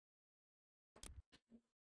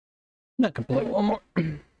I can play one more.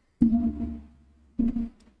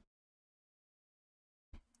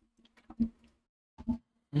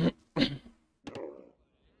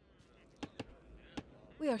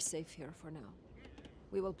 We are safe here for now.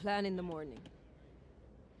 We will plan in the morning.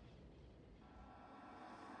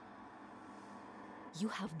 You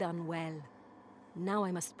have done well. Now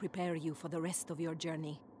I must prepare you for the rest of your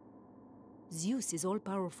journey. Zeus is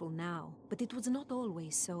all-powerful now, but it was not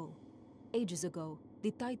always so. Ages ago,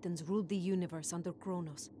 the Titans ruled the universe under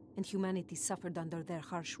Kronos, and humanity suffered under their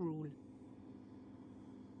harsh rule.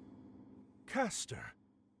 Castor.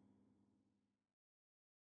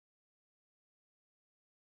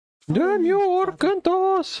 Demior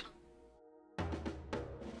cantos.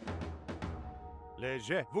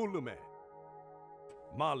 Leger volume.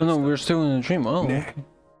 Oh, no, we're still in a dream. Oh, okay.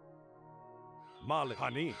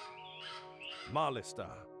 Hani. Malista.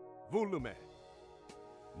 Volume.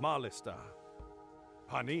 Malista.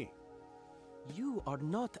 Hani. You are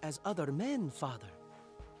not as other men, father.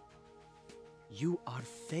 You are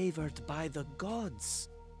favored by the gods.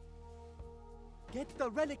 Get the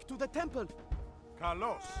relic to the temple.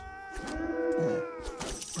 Kalos.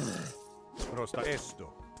 Prosta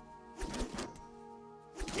esto.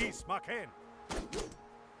 Ismaken.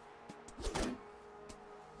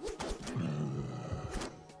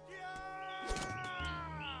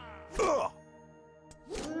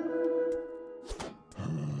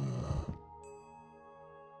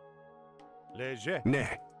 Leger.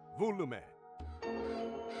 Ne. Volume.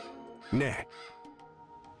 Ne.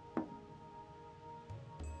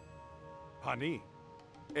 Hani.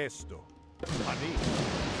 Esto. Hani.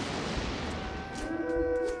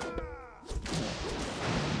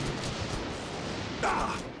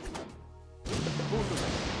 Ah! Volume.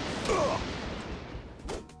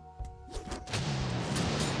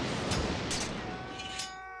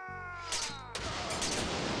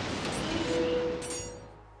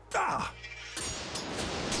 Ah!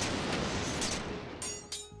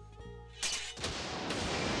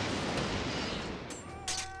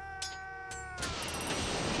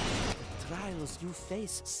 Trials you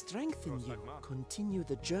face strengthen you. Continue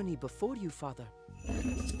the journey before you, father.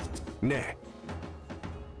 Ne.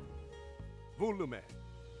 Volume.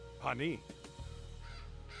 Hani.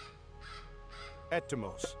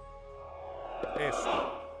 Etymos.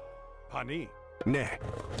 Esto. Hani. Ne.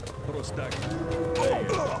 Prostag.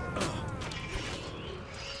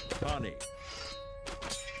 Pani.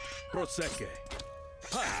 Prosecke.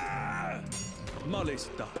 Ha!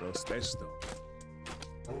 Malista. Prostesto.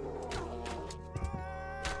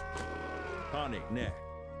 Pani. Ne.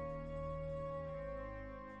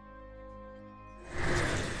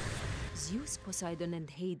 Zeus, Poseidon, and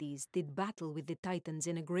Hades did battle with the Titans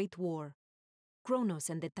in a great war. Kronos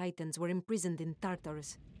and the Titans were imprisoned in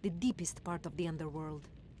Tartarus, the deepest part of the underworld.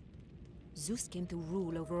 Zeus came to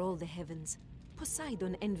rule over all the heavens.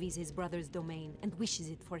 Poseidon envies his brother's domain and wishes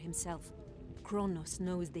it for himself. Kronos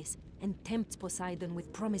knows this and tempts Poseidon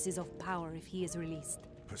with promises of power if he is released.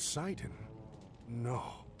 Poseidon? No.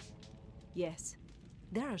 Yes,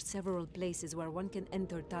 there are several places where one can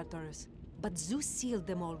enter Tartarus, but Zeus sealed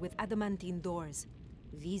them all with adamantine doors.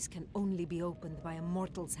 These can only be opened by a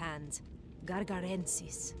mortal's hands.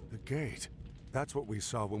 Gargarensis. The gate. That's what we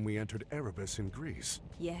saw when we entered Erebus in Greece.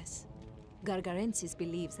 Yes. Gargarensis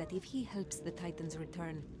believes that if he helps the Titans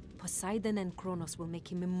return, Poseidon and Kronos will make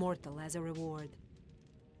him immortal as a reward.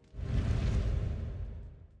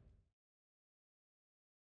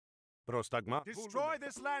 Prostagma. Destroy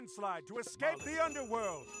this landslide to escape the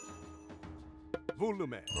underworld.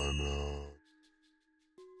 Volume.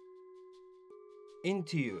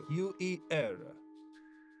 Intio. UER.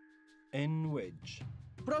 En wedge.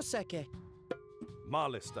 Prosecke.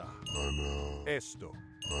 Malista. Esto.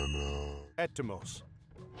 Etymos.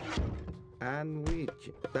 And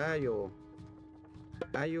which Tayo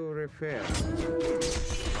are you refer?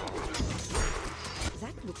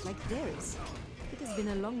 That looked like theirs. It has been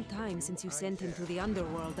a long time since you sent him to the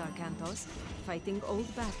underworld, Arcantos. Fighting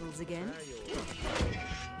old battles again.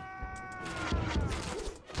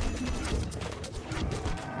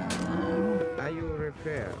 Are you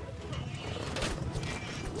refer?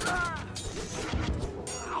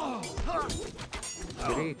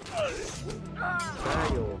 Greek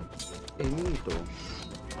Tayo Enito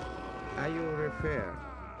are you refer?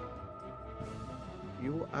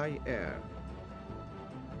 UIR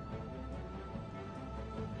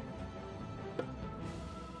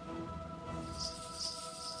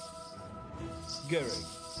Gering.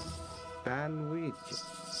 and which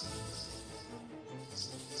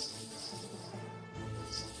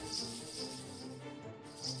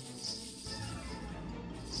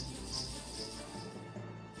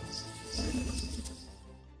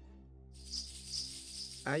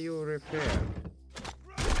Are you repaired?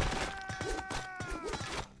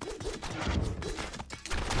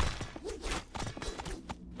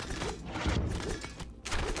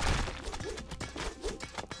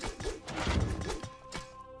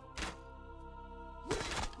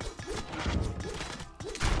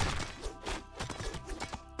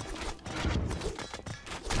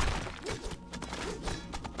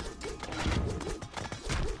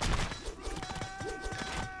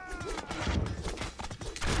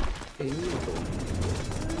 Enito.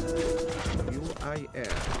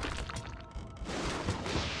 UIR.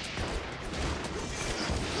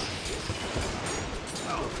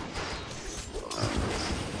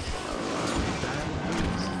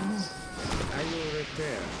 Are you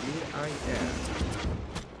repaired? UIR.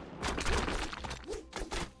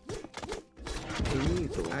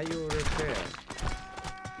 Enito. Are you repaired?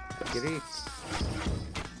 Great.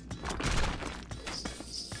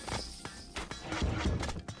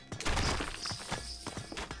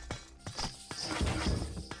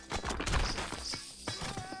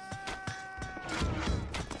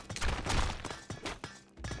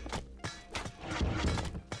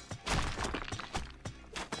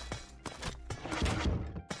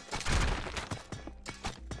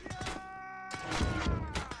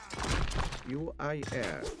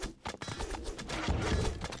 UIR.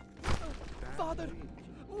 Father,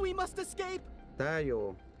 we must escape!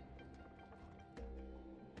 Tayo.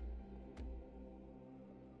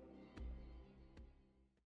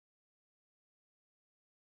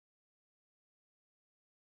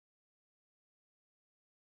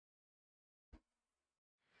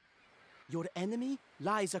 Your enemy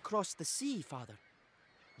lies across the sea, Father.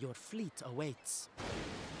 Your fleet awaits.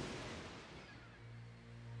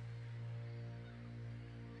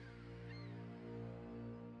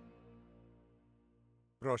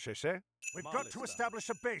 Rochese? We've got to establish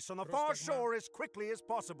a base on the far shore as quickly as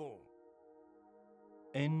possible.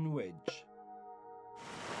 N wedge.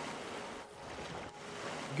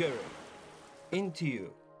 Gary. Into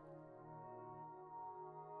you.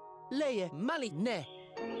 Leye mali ne.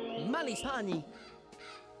 Mali hani.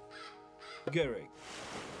 Gary.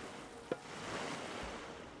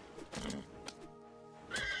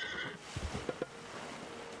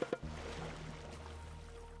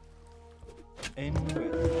 N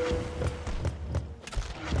wedge.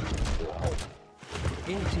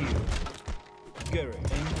 Into you. Gary.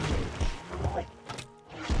 N wedge.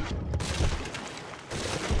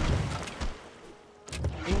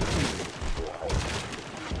 Into you.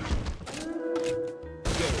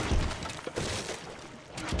 Gary.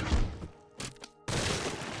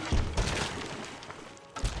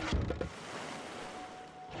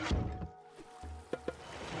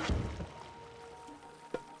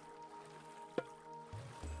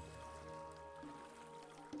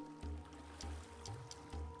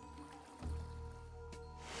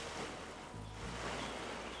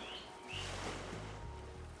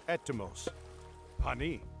 Etymos.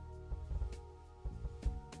 Pani.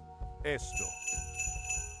 Esto.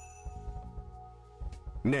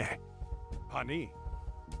 Ne. Pani.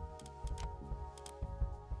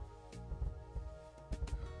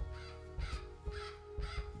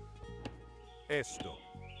 Esto.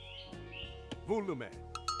 Volume.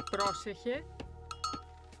 Πρόσεχε.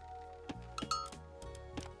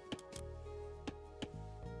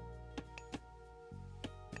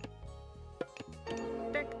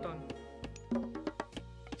 Τέκτον.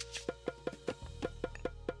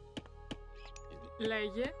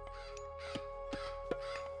 Λέγε.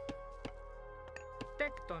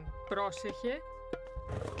 Τέκτον. Πρόσεχε.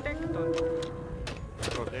 Τέκτον.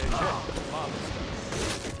 Protege. Malice.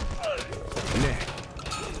 Ne.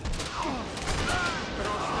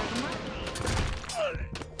 Πρόσταγμα.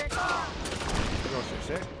 Τέκτον.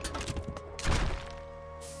 Rochese.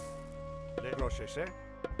 Le Rochese.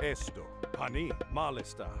 Esto. Pani.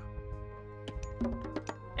 Malista.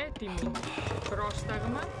 Έτοιμη.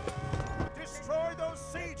 Πρόσταγμα. Destroy those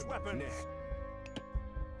siege weapons!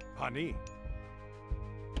 Pani.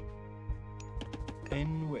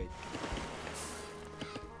 N wedge.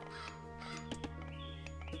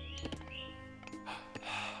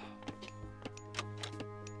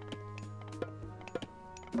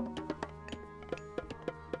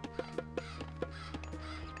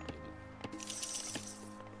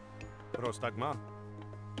 Prostagma.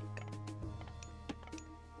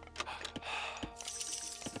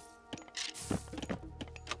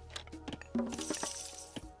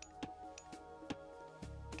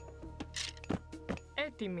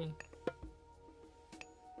 Έτοιμη.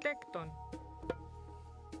 Τέκτον.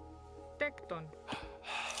 Τέκτον.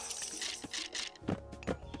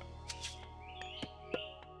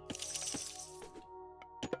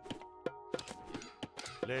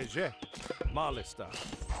 Leger. Malista.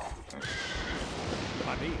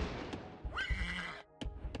 Pani.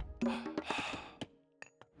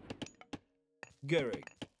 Gerrig.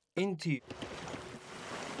 Inti.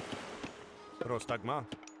 Prostagma.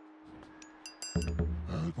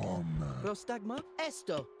 Prostagma?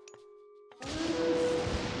 Esto.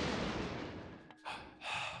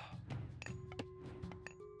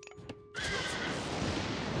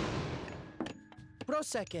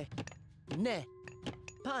 Proseke. Ne.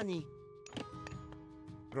 Pani.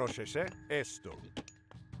 Rochese. Esto.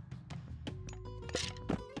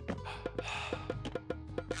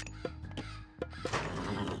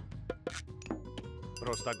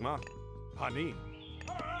 Prostagma. Pani.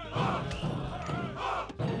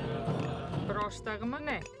 Πρόσταγμα,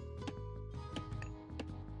 ναι.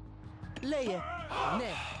 Leje.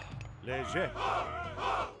 Ne. Leger.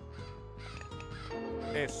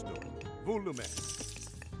 Esto. Volume.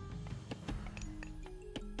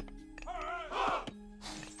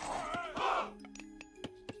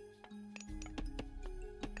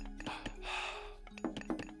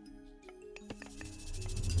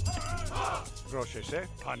 Rochese.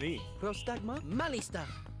 Pani. Prostagma? Malista.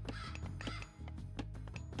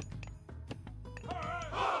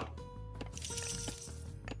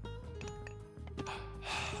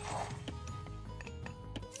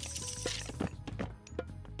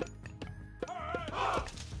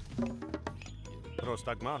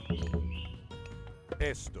 Prostagma.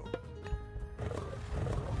 Esto.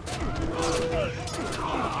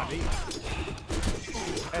 Pani.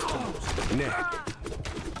 Etamos. Ne.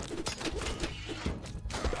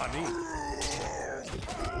 Pani.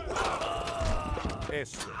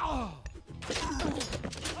 Esto.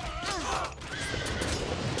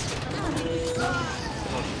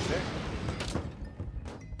 Rochese.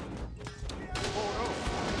 Oro.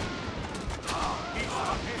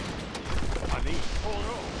 Ismael. Pani.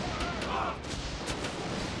 Oro.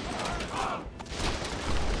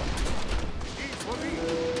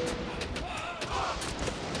 Ismael.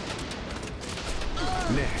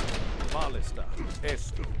 Ne. Malista.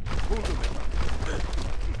 Esto. Volume.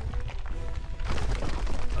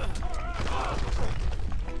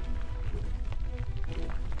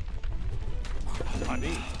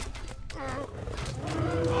 Pani.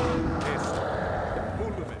 Esto.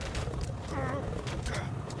 Volume.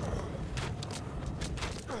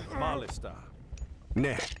 Malista.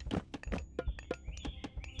 Ne.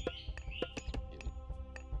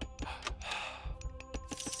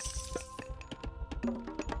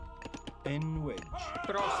 En wedge.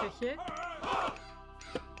 Πρόσεχε.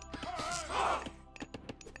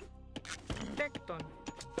 Τέκτον.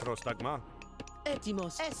 Prostagma.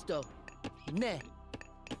 Etimos. Esto. Ne.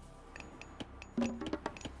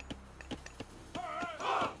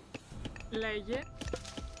 Λέγε.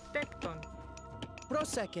 Τέκτον.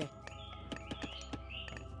 Proseke.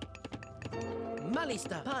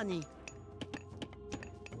 Malista. Pani.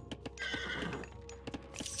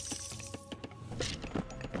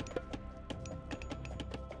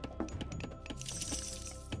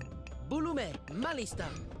 Bulume. Malista.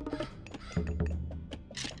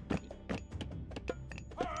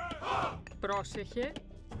 Πρόσεχε.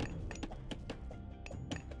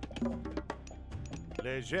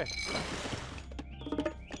 Leger.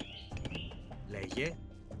 Λέγε.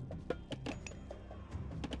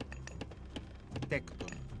 Τέκτον.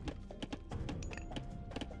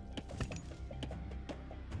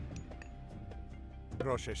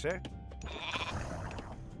 Rochese.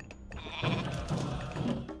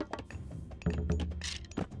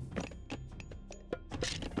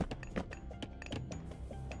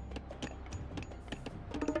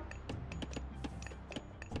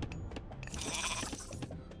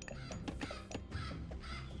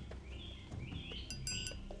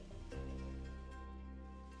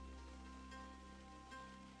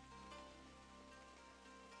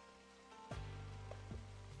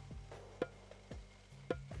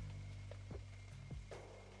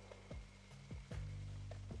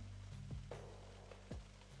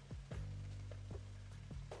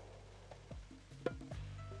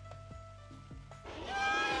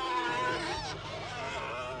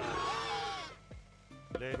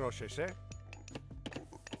 Le Rochese.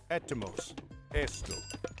 Etamos. Esto.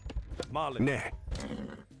 Malin. Ne.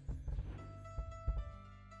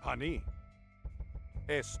 Pani.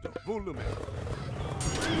 Esto. Volume.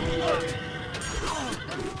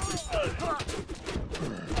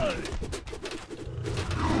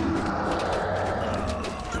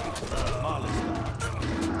 Malin.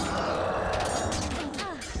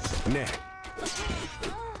 Ne.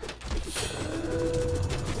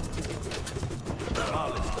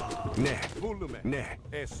 Malin. Ne. Volume. Ne.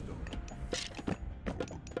 Esto.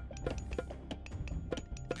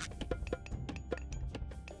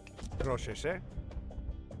 Πρόσεχε.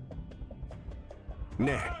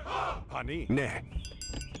 Ναι. Πανί. Ναι.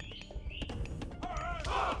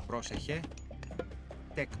 Πρόσεχε.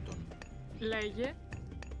 Τέκτον. Λέγε.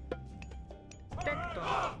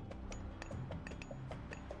 Τέκτον.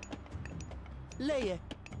 Λέγε.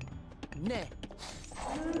 Ναι.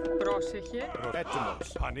 Πρόσεχε.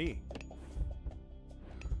 Έτοιμος. Πανί.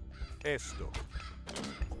 Έστω.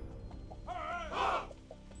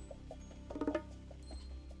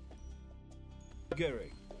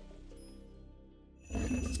 Gehrig.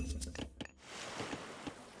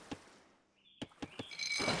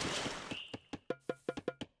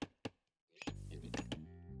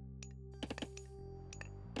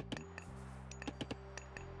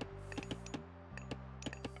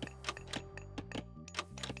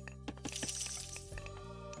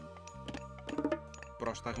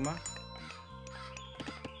 Πρόσταγμα.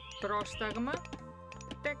 Πρόσταγμα.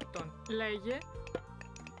 Τέκτον. Λέγε.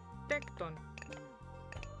 Τέκτον.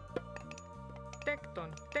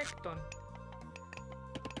 Τέκτον. Τέκτον.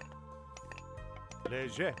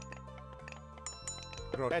 Λέγε.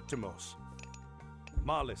 Έτοιμος.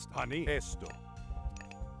 Μάλιστα. Πανί. Έστω.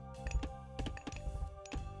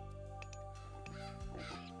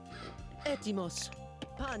 Έτοιμος.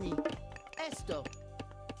 Πάνι. Έστω.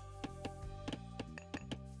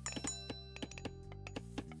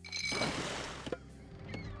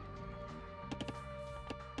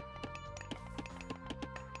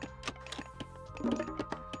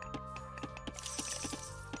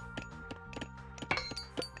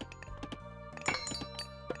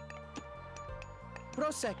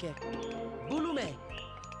 Πρόσεχε. Μπουλούμε.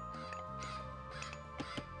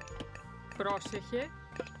 Πρόσεχε.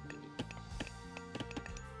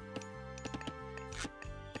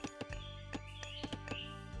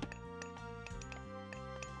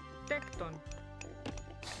 Τέκτον.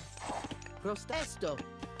 Έστω.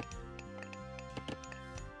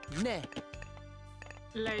 Ναι.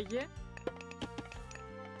 Λέγε.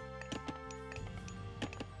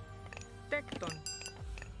 Τέκτον.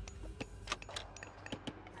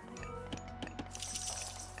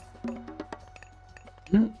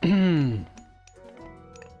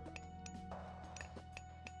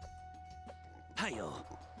 Hajo.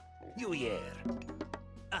 Jujer.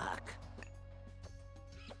 Ak.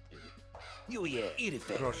 Jujer.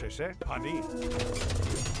 Irife. Πρόσεχε. Πανί.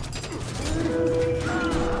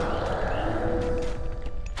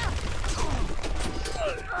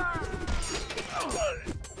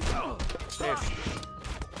 Έστω.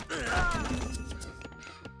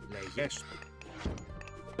 Λέγε. Έστω.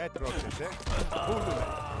 Πρόσεχε. Βούλουμε.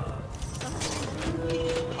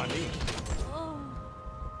 Πανί.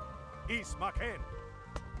 Εις μακέν.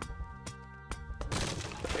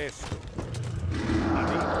 Έστω.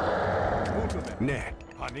 Πανί. Βούλουμε. Ναι.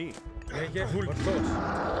 Πανί. Λέγε. Ορθός.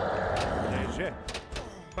 Λέγε.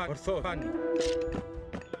 Ορθός. Πάνι.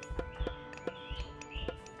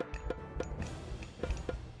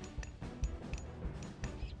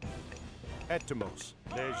 Έτοιμος.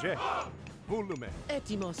 Λέγε. Βούλουμε.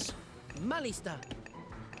 Έτοιμος. Μάλιστα.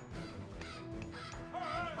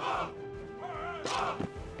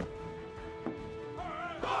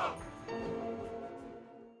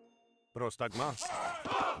 Πρόσταγμα.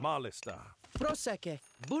 Μάλιστα. Πρόσεχε.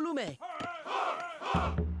 Μπουλούμε.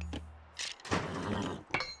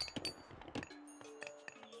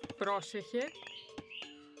 Πρόσεχε.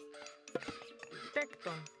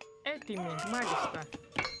 Τέκτον. Έτοιμη. Μάλιστα.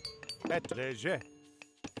 Λέγε.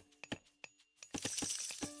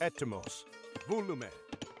 Έτοιμος. Βούλουμε.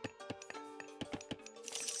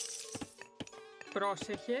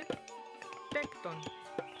 Πρόσεχε. Τέκτον.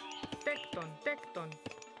 Τέκτον. Τέκτον.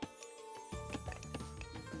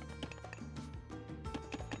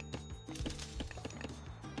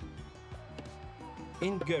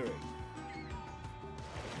 In Gehrig.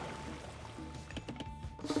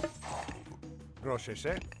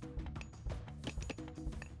 Πρόσεχε.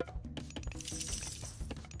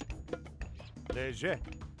 Λέγε.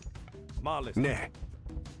 Μάλιστα. Ναι.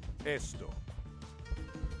 Έστω.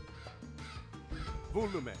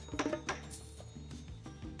 Βούλουμε.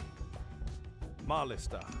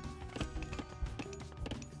 Μάλιστα.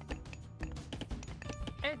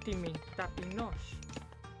 Έτοιμη. Ταπεινός.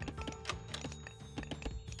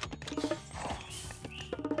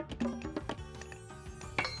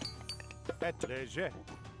 Λέγε.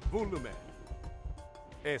 Βούλουμε.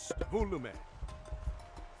 Έστω. Βούλουμε.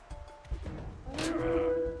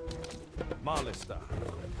 Μάλιστα.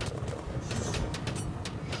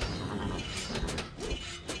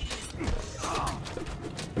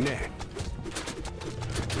 Ναι.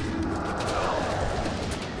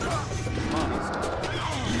 Μάλιστα.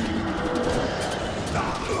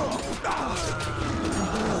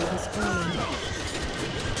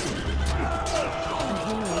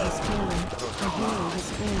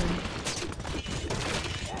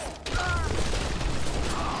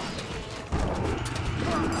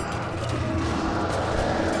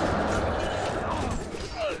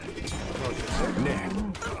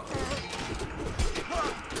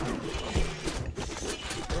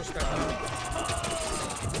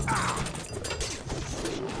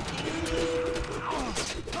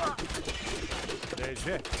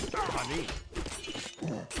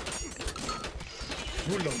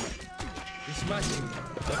 Βούλωμα. Εις μάσιν.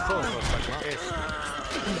 Το φόβος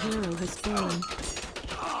A hero has fallen.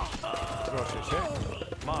 Πρόσεχε.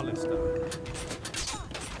 Μάλιστα.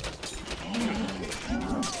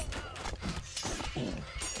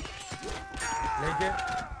 Λέγε.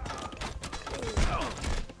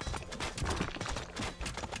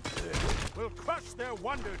 We'll crush their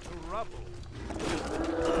wonder to rubble.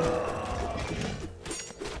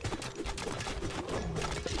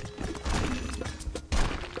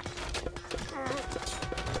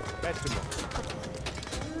 Έτοιμο.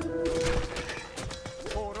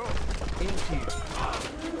 Oro.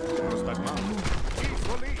 Πρόσταγμα.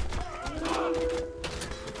 Equally.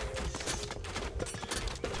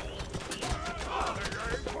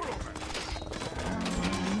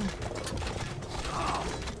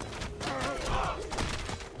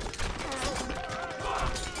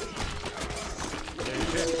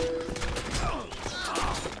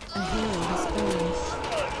 A hero has fallen. A hero has fallen.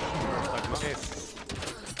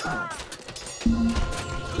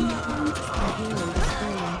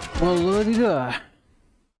 Wallahi da.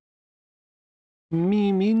 Me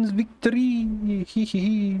means victory. Hee hee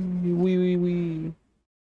hee. Wee.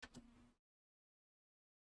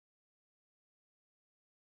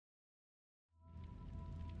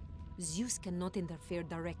 Zeus cannot interfere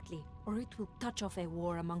directly, or it will touch off a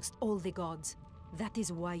war amongst all the gods. That is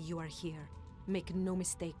why you are here. Make no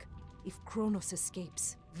mistake, if Kronos escapes,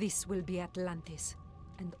 this will be Atlantis,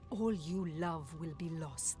 and all you love will be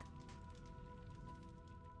lost.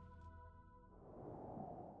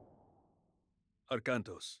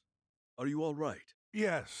 Arcantos, are you all right?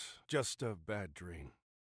 Yes, just a bad dream.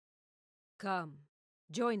 Come,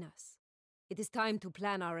 join us. It is time to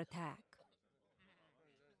plan our attack.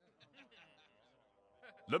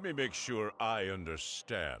 Let me make sure I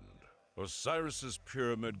understand. Osiris's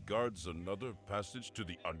pyramid guards another passage to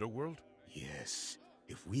the underworld? Yes.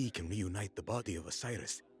 If we can reunite the body of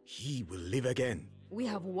Osiris, he will live again. We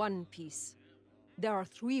have one piece. There are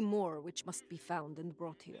 3 more which must be found and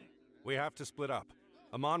brought here. We have to split up.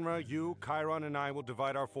 Amonra, you, Chiron, and I will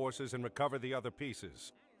divide our forces and recover the other pieces.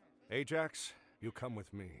 Ajax, you come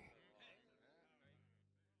with me.